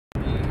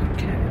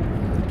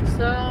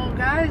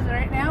guys,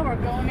 right now we're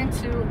going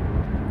into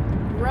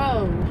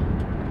Roe.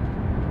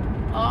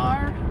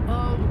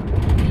 R-O-E.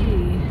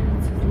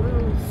 It's a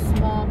little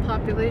small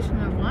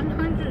population of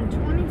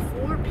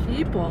 124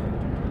 people.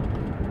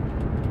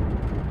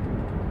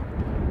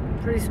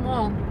 Pretty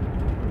small.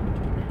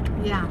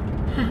 Yeah.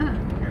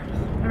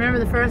 I remember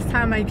the first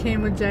time I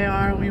came with JR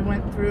and we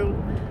went through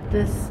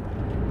this.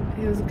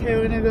 He goes, okay,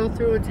 we're gonna go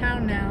through a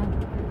town now.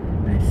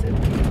 And I said,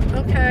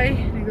 okay.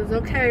 And he goes,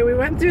 okay, we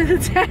went through the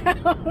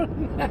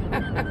town.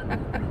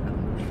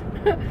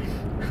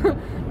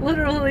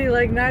 Literally,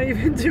 like, not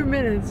even 2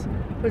 minutes,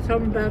 which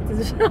I'm about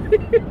to show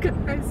you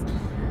guys.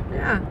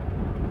 Yeah,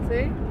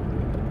 see?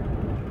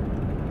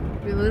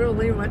 We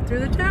literally went through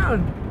the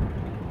town.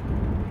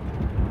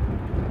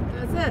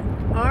 That's it.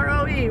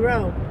 R-O-E,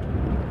 Roe.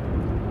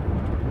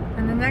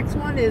 And the next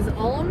one is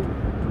Ulm.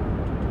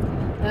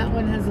 That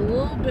one has a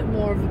little bit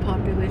more of a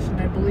population,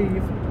 I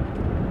believe.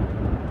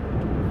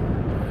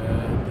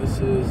 And this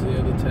is the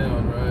end of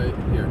town right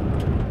here.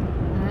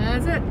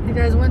 That's it. You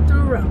guys went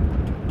through Roe.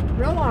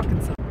 Roe,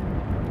 Arkansas.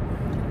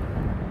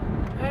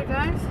 Alright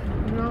guys,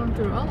 we're going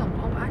through Ulm.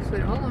 Oh,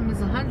 actually, Ulm is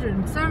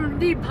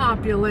 170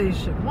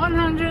 population.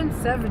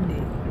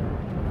 170.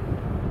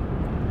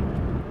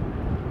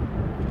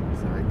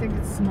 So I think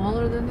it's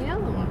smaller than the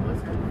other one,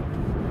 wasn't it?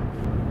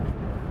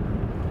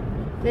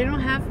 They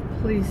don't have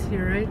police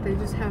here, right? They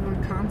just have a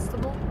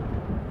constable?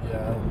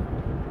 Yeah,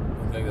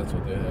 I think that's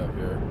what they have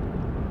here.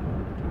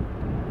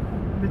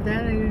 But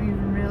that ain't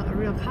even a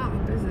real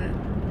cop, is it?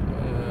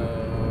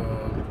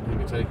 He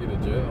can take you to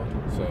jail,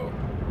 so.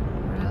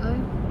 Really?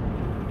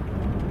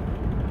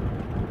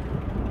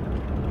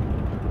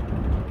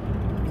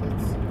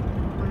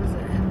 What does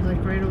it end,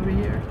 like right over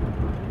here?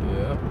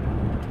 Yeah.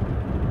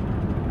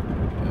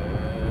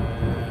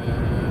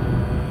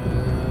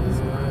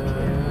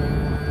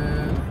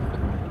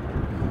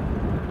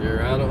 And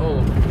you're out of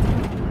Ulm.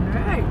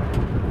 Alright,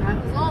 that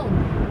was Ulm.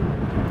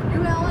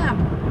 ULM.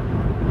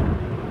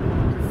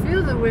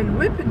 Feel the wind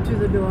whipping through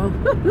the door.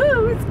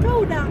 Woohoo! It's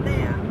cold out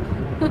there.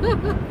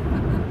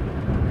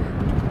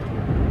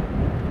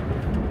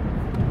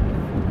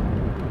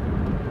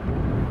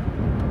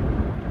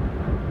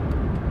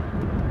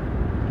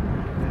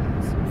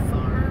 Some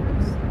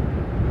farms.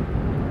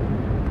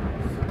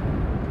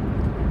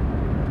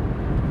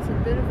 It's a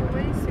bit of a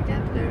ways to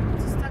get there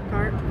to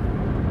Stuttgart.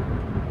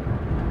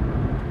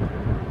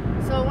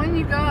 So when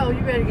you go,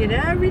 you better get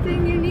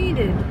everything you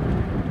needed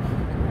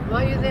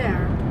while you're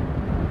there.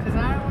 Because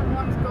I don't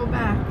want to go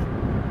back.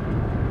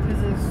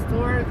 Because the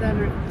stores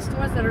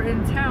that are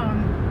in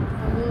town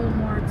are a little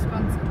more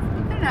expensive.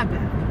 But they're not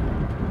bad.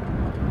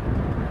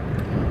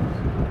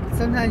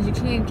 Sometimes you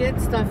can't get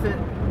stuff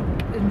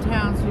in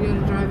town, so you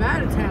gotta drive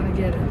out of town to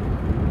get it.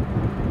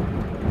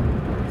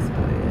 So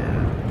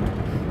yeah.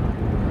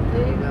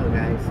 There you go,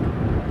 guys.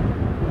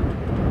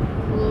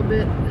 A little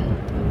bit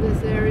of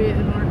this area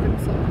in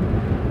Arkansas.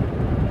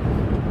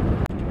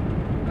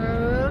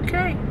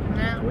 Okay,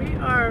 now we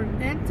are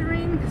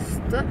entering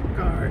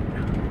Stuttgart.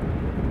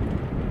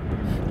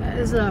 That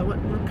is what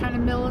kind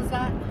of mill is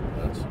that?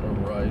 That's a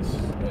rice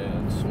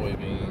and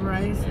soybeans.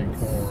 Rice and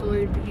corn.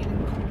 soybean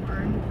and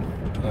corn.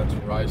 That's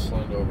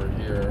Riceland over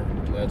here.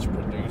 And that's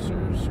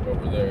producers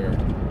over there.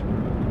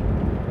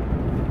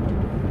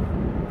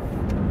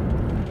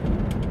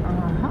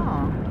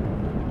 Uh-huh.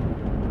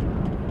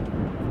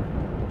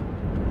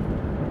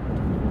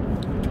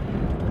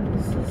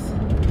 This is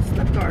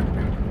Stuttgart.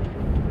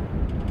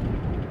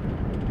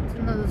 It's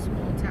another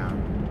small town.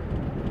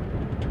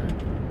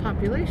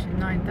 Population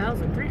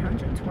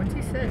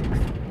 9,326.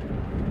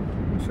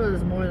 I'm sure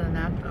there's more than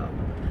that though.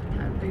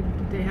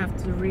 They have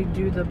to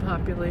redo the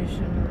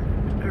population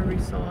every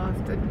so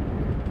often.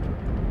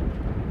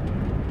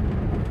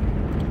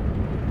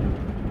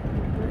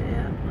 But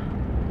yeah.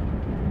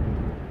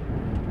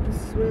 This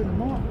is where the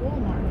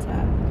Walmart's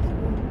at.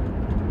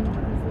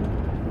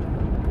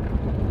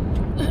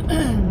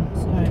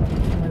 Sorry,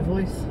 my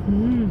voice.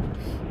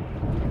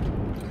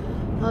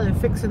 Oh, they're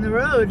fixing the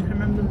road. I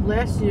remember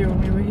last year when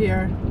we were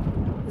here,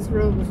 this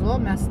road was all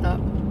messed up.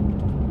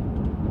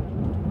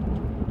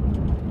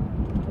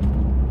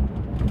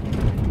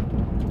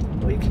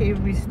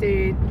 We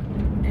stayed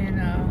in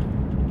a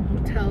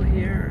hotel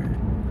here.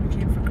 We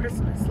came for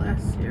Christmas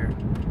last year.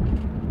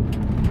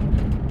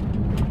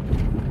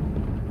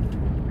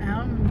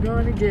 Now I'm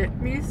going to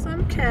get me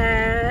some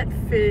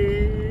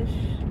catfish.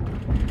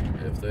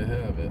 If they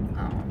have it.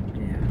 Oh,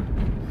 yeah.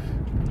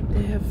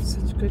 They have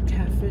such good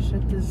catfish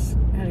at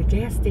a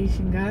gas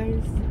station,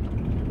 guys.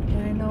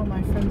 Yeah, I know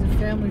my friends and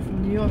family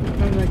from New York are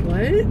probably like,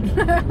 what?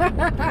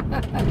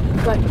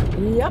 But,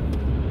 yep.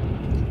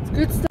 It's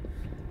good stuff.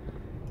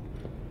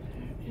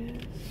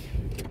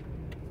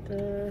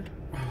 The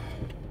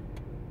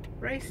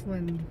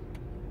Riceland.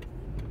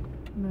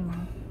 No.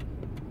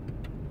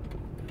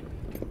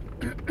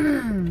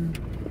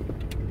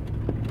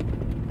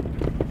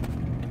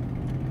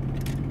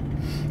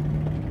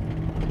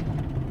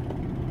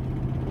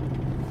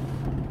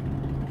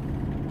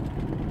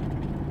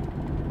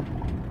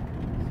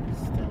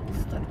 Still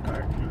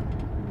Stuttgart.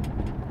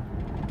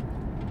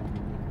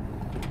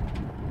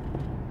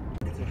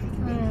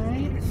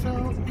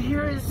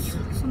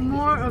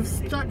 of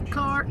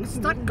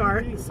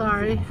Stuttgart,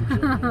 sorry.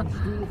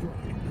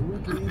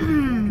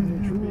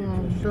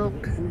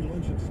 Belk.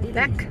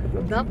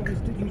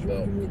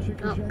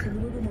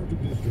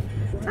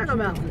 Taco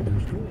Bell.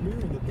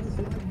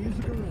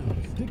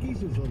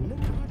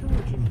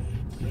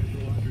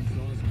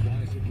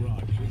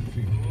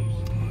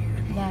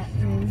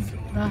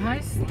 That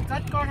is the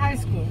Stuttgart High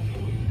School.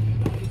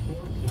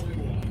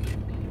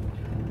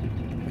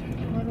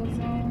 Little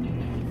zone.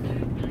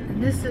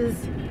 And this is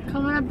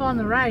coming up on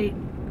the right.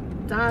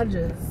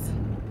 Dodges.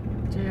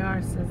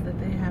 JR says that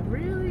they have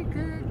really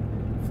good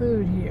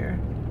food here.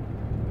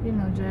 You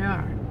know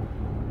JR.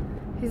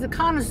 He's a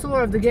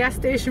connoisseur of the gas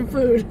station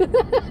food.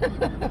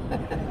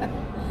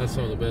 That's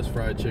some of the best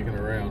fried chicken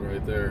around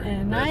right there.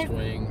 And best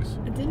wings.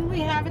 Didn't we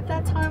have it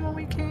that time when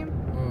we came?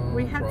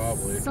 We had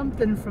probably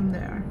something from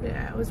there.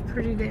 Yeah, it was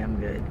pretty damn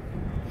good.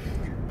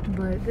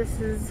 But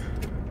this is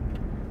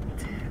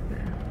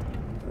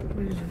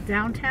what is it,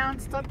 downtown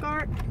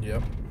Stuttgart?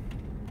 Yep.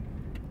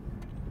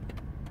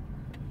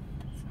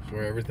 That's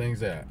where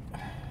everything's at.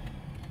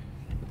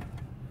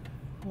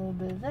 A little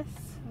bit of this,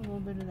 a little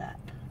bit of that.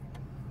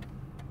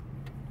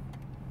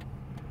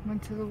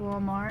 Went to the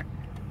Walmart.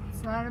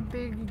 It's not a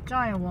big,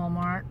 giant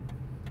Walmart.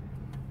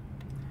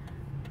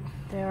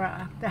 Their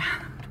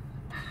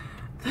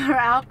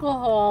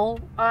alcohol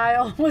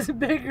aisle was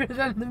bigger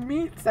than the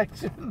meat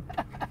section.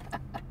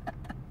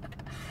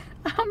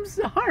 I'm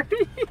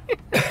sorry.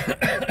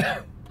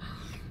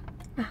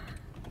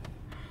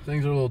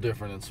 Things are a little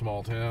different in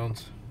small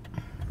towns.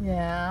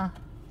 Yeah.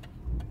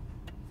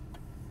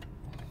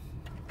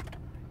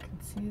 I can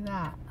see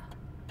that.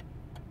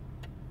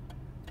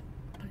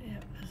 But yeah,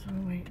 that's what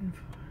we're waiting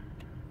for.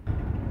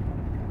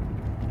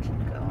 Keep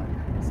going.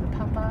 There's a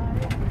Popeye.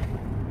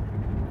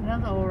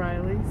 Another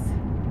O'Reilly's.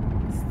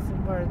 This is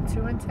where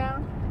 2 in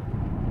town.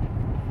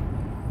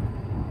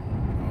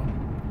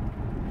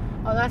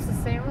 Oh, that's the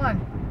same one.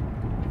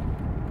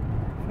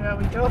 Yeah,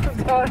 we drove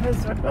down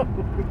this road.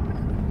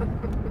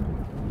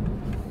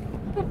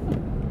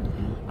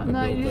 I'm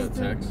not used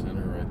to tech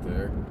center right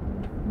there.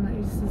 I'm not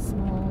used to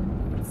small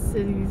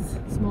cities,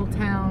 small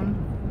town.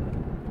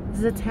 This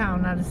is a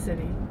town, not a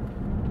city,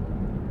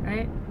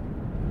 right?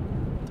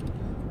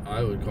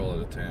 I would call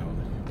it a town.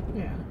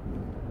 Yeah.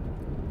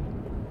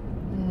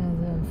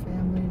 And then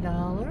Family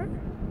Dollar,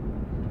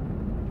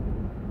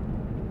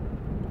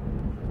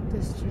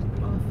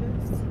 district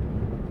office,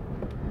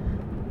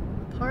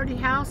 party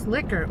house,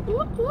 liquor.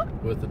 Ooh, ooh.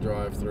 With the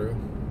drive-through.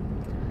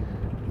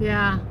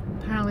 Yeah,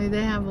 apparently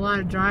they have a lot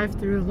of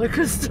drive-through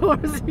liquor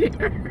stores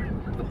here.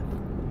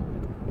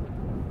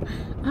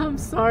 I'm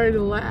sorry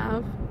to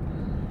laugh.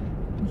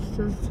 It's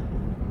just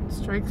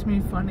strikes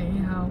me funny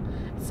how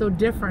it's so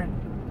different.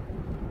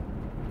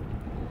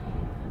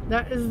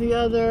 That is the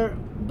other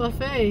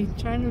buffet,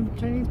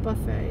 Chinese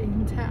buffet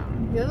in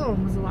town. The other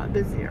one was a lot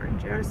busier, and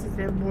JR says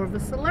they have more of a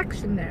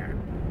selection there.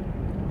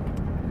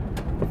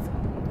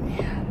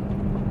 Yeah.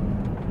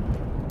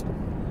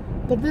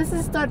 But this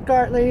is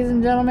Stuttgart, ladies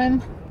and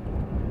gentlemen.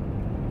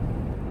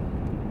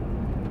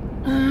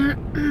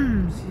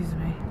 Excuse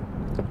me.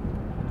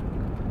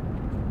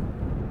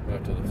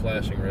 After the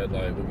flashing red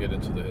light, we'll get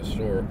into the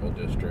historical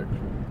district.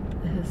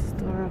 The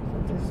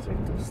historical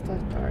district of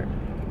Stuttgart.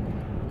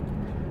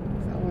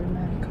 Is that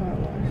automatic car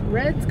wash?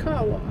 Red's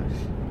Car Wash.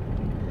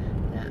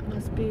 That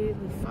must be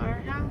the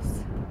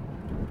firehouse.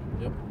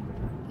 Yep.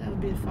 That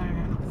would be a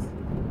firehouse.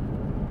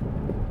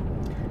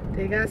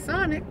 They got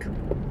Sonic.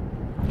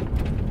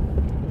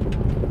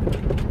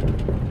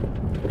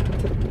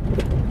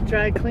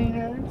 Dry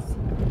cleaners.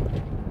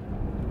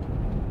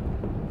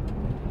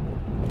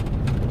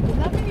 There's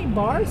not many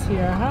bars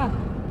here, huh?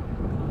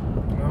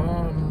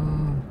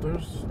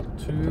 There's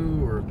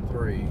 2 or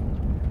 3.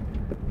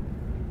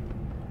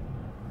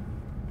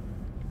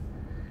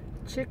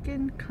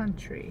 Chicken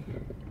Country.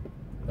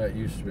 That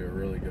used to be a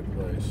really good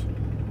place.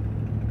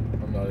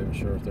 I'm not even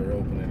sure if they're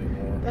open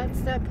anymore.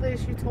 That's that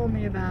place you told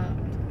me about.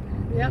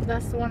 Yep,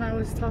 that's the one I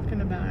was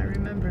talking about. I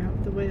remember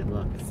the way it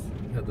looks.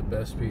 Had the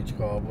best peach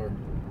cobbler.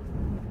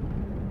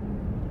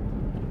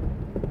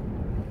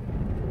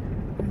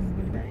 This is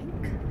the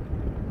bank.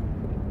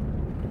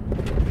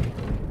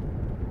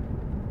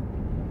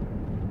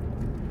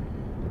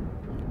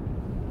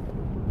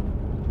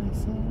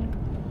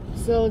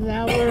 So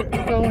now we're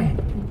going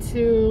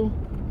to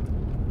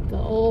the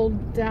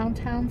old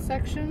downtown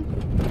section.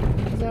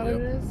 Is that what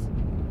it is?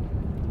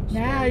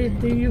 Now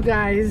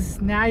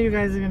you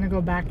guys are gonna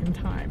go back in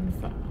time.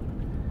 So.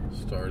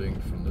 Starting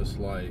from this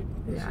light.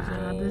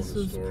 This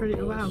was pretty.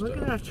 Wow, look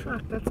at that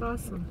truck. That's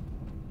awesome.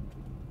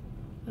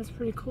 That's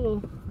pretty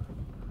cool.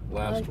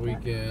 Last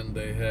weekend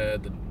they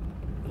had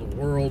the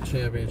World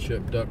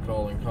Championship duck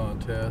calling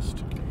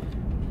contest.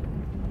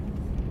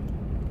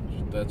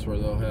 That's where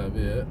they'll have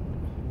it.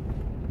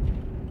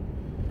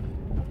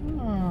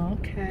 Oh,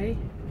 okay.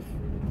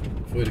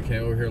 If we'd have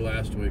came over here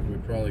last week, we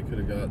probably could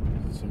have got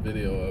some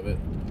video of it.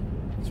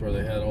 That's where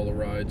they had all the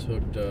rides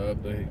hooked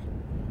up. They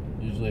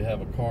usually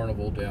have a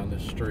carnival down the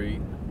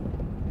street.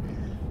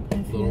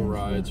 Little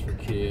rides for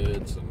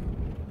kids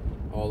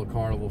and all the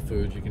carnival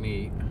foods you can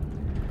eat.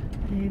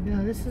 There you go.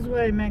 This is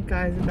what I meant,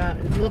 guys, about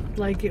it looked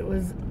like it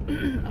was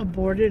a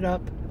boarded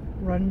up,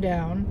 run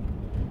down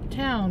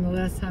town the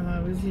last time I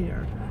was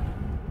here.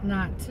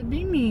 Not to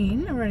be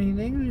mean or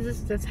anything, it's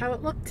just that's how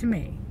it looked to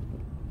me.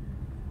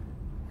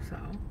 So,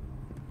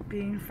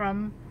 being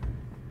from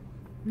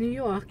New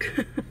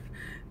York,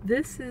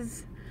 this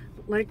is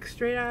like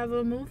straight out of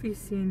a movie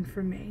scene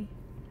for me.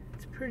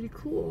 It's pretty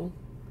cool.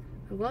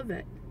 I love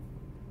it.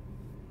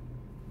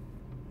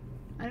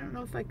 I don't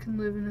know if I can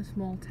live in a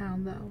small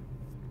town though.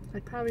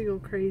 I'd probably go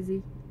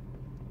crazy.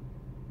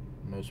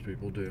 Most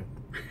people do.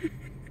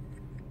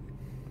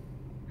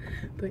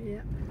 But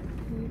yeah,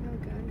 here you go,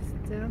 guys.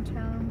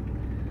 Downtown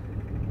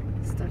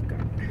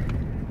Stuttgart. They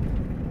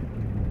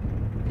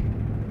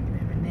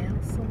have a nail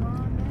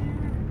salon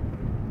there.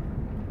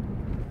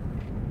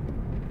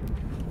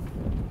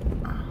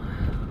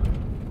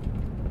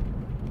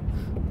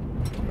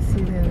 I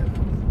see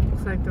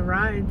looks like the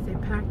rides they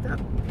packed up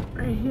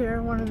right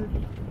here. One of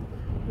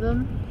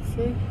them,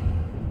 see,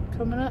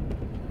 coming up.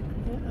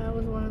 Yeah, that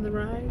was one of the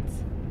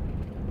rides.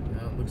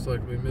 Yeah, it looks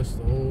like we missed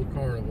the whole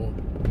carnival.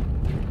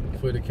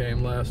 If we'd have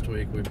came last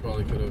week, we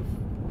probably could have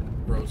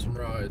rode some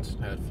rides,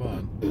 had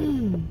fun.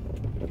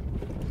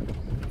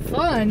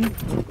 Fun?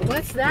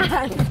 What's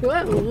that?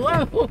 Whoa,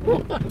 whoa,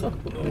 whoa.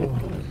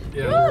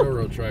 Yeah, the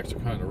railroad tracks are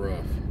kind of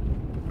rough.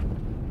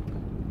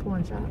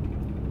 Porn shop.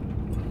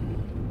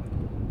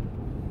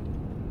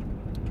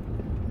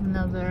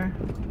 Another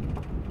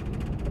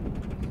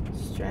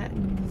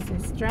Stratton. Is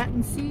it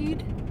Stratton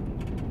seed?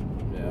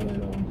 Yeah.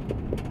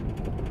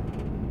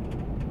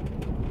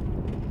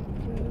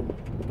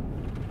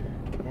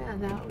 Yeah,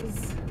 that was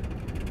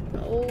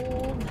the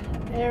old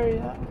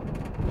area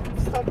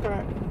of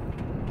Stuttgart.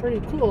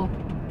 Pretty cool.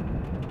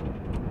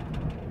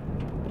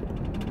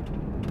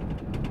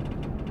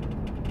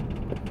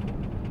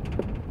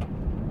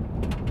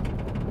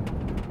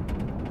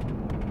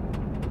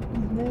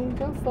 And there you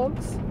go,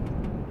 folks.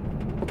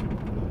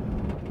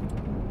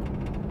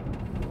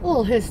 A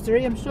little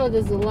history. I'm sure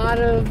there's a lot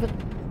of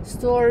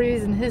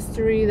stories and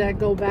history that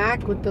go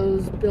back with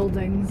those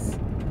buildings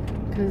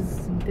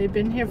because they've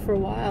been here for a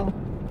while.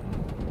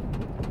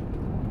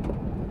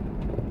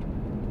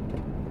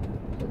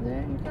 So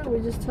there you go. We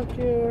just took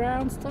you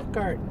around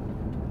Stuttgart.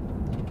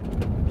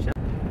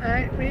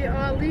 Alright, we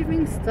are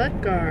leaving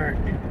Stuttgart.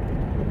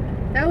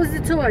 That was the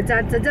tour.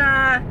 Da da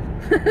da.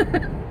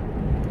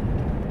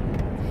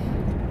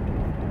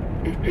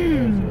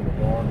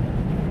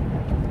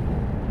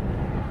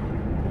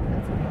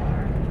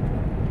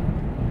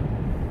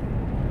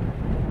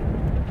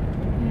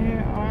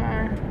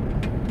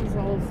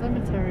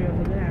 Cemetery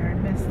over there. I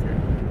missed it.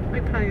 I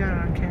probably got it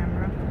on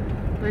camera.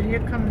 But here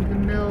comes the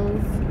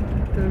mills.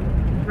 The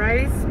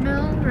rice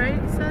mill,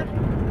 right? You said?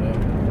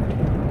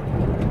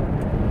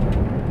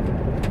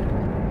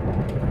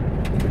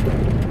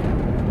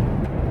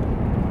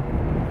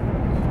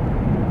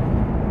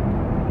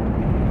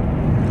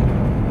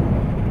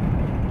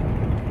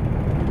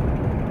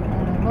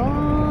 On a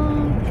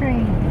long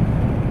train.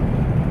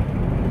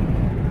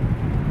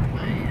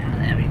 Oh yeah,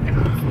 there we go.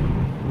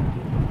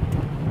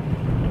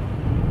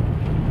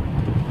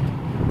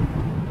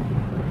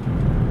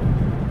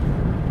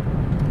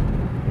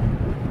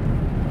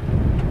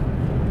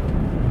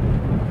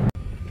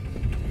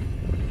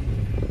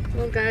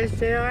 Well guys,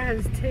 JR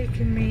has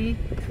taken me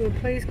to a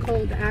place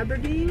called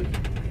Aberdeen,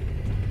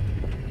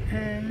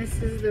 and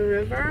this is the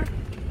river.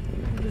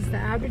 This is the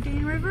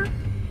Aberdeen River?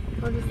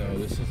 What is No,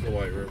 this is the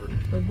White River.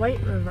 The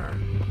White River.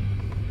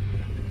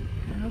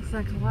 It looks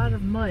like a lot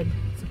of mud,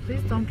 so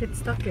please don't get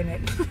stuck in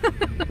it.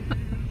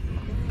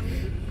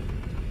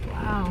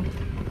 Wow,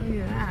 look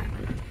at that.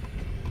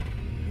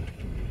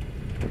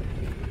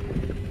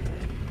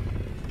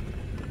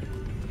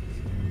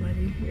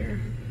 Muddy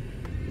here.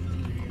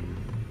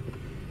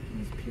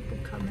 People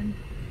coming.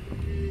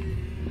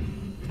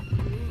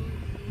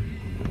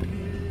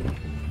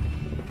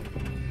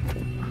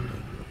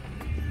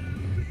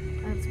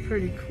 That's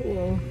pretty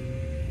cool.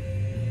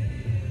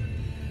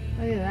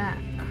 Look at that.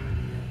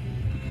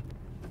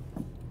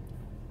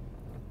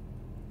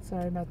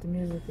 Sorry about the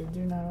music. They do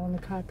not own the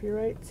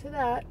copyright to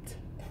that.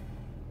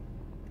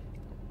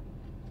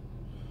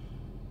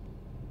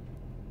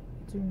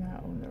 Do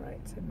not own the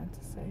rights, I meant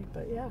to say,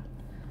 but yeah.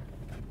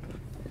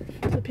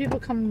 So people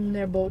come in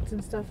their boats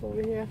and stuff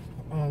over here.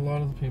 A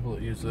lot of the people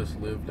that use this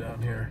live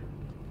down here.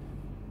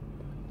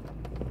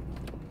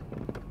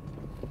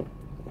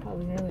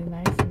 Probably really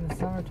nice in the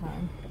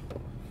summertime.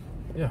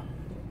 Yeah.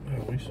 Yeah,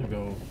 we used to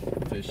go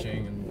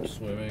fishing and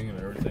swimming and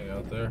everything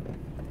out there.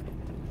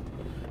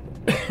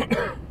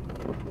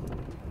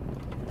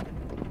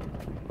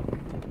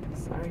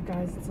 Sorry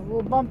guys, it's a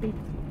little bumpy.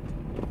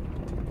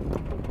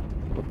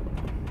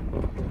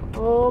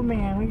 Oh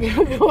man, we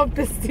gotta go up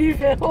this steep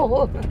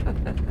hill.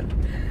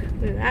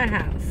 Look at that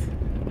house.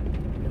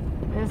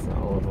 That's an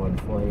old one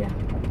for you.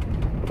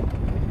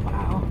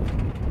 Wow.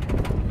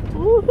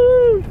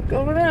 Woohoo!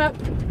 Going up.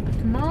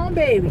 Come on,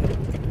 baby.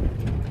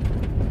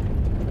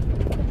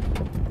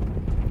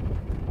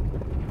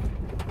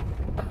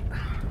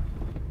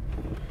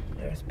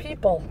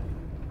 people.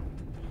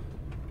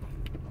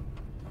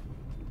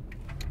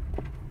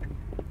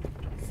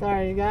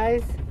 Sorry, you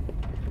guys.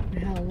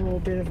 We had a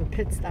little bit of a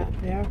pit stop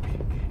there.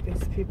 I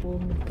guess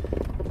people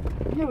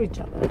know each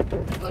other.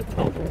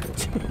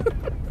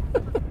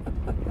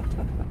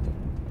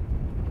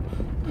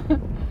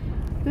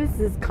 This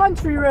is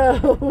country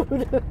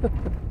road.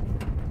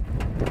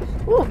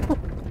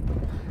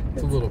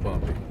 It's a little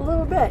bumpy. A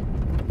little bit,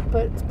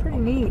 but it's pretty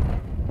neat.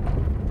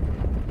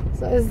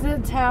 So is the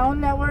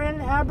town that we're in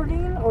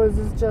Aberdeen, or is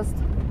this just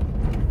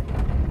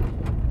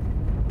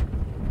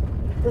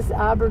this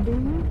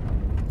Aberdeen?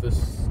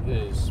 This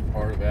is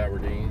part of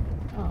Aberdeen.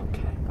 Oh,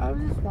 okay. I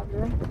was just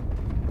wondering.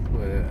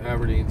 But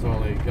Aberdeen's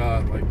only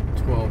got like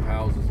 12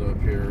 houses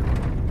up here.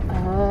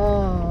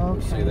 Oh, okay.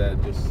 We'll see that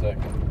in just a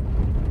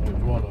second.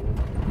 There's one of them.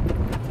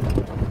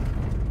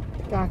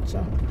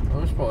 Gotcha. Well,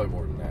 there's probably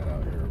more than that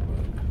out here,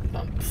 but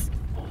Bumps.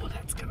 Oh,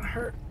 that's gonna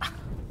hurt.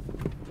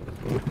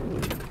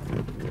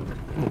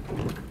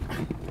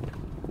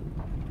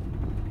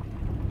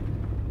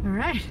 All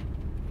right.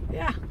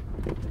 Yeah.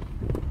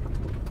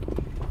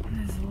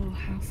 And there's a little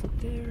house up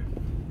there.